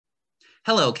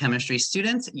Hello, chemistry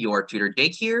students. Your tutor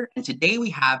Jake here, and today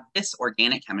we have this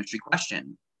organic chemistry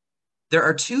question. There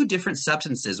are two different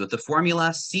substances with the formula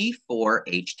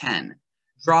C4H10.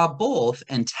 Draw both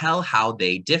and tell how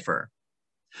they differ.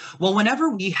 Well, whenever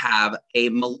we have a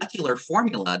molecular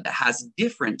formula that has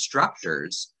different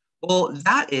structures, well,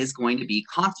 that is going to be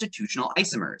constitutional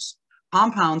isomers,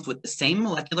 compounds with the same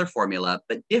molecular formula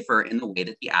but differ in the way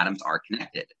that the atoms are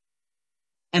connected.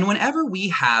 And whenever we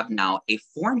have now a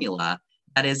formula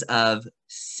that is of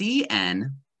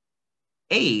CnH2n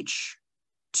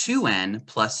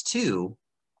plus 2,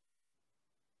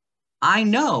 I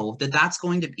know that that's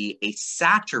going to be a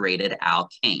saturated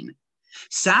alkane.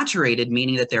 Saturated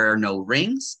meaning that there are no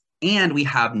rings and we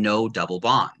have no double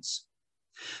bonds.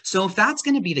 So if that's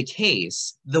going to be the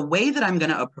case, the way that I'm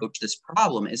going to approach this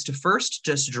problem is to first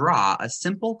just draw a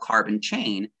simple carbon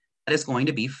chain that is going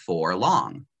to be 4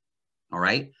 long. All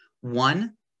right,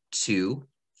 1, 2,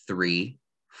 3,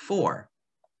 4.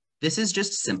 This is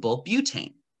just simple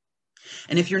butane.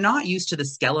 And if you're not used to the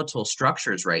skeletal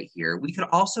structures right here, we could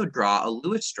also draw a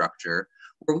Lewis structure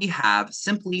where we have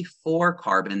simply 4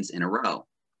 carbons in a row.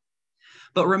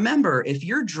 But remember, if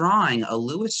you're drawing a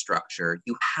Lewis structure,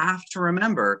 you have to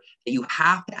remember that you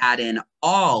have to add in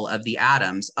all of the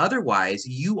atoms. Otherwise,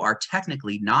 you are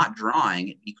technically not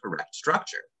drawing the correct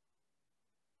structure.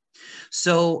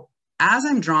 So as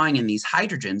I'm drawing in these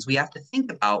hydrogens, we have to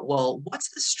think about, well, what's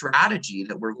the strategy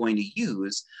that we're going to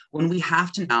use when we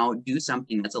have to now do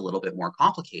something that's a little bit more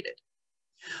complicated?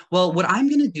 Well, what I'm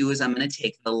going to do is I'm going to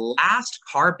take the last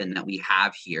carbon that we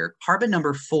have here, carbon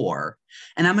number 4,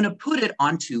 and I'm going to put it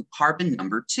onto carbon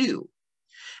number 2.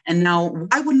 And now,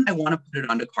 why wouldn't I want to put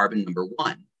it onto carbon number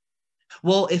 1?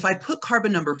 Well, if I put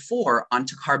carbon number 4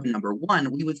 onto carbon number 1,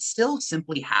 we would still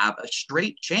simply have a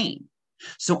straight chain.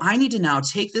 So I need to now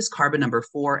take this carbon number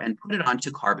 4 and put it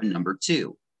onto carbon number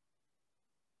 2.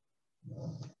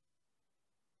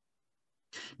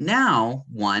 Now,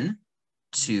 1,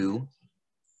 2,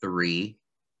 3,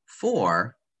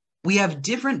 4, we have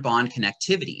different bond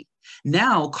connectivity.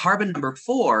 Now, carbon number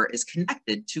 4 is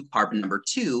connected to carbon number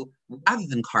 2 rather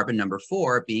than carbon number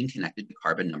 4 being connected to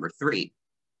carbon number 3.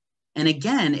 And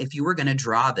again, if you were going to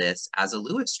draw this as a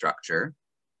Lewis structure,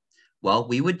 well,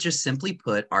 we would just simply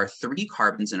put our 3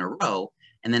 carbons in a row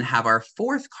and then have our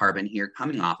 4th carbon here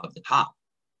coming off of the top.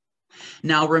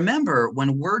 Now, remember,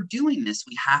 when we're doing this,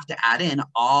 we have to add in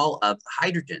all of the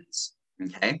hydrogens,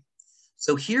 okay?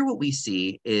 So here what we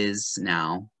see is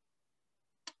now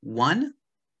 1,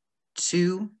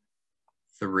 2,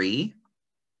 3,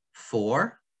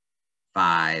 4,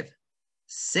 5,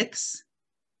 6,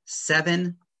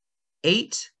 7,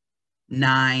 8,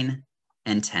 9,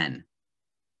 and 10.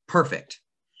 Perfect.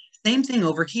 Same thing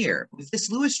over here. With this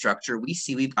Lewis structure, we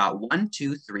see we've got 1,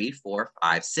 2, 3, 4,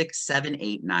 5, 6, 7,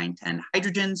 8, 9, 10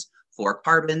 hydrogens, 4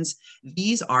 carbons.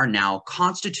 These are now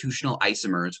constitutional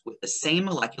isomers with the same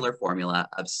molecular formula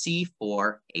of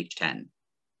C4H10.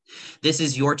 This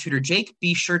is your tutor Jake.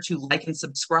 Be sure to like and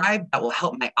subscribe. That will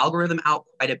help my algorithm out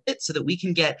quite a bit so that we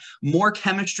can get more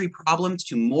chemistry problems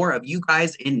to more of you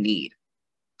guys in need.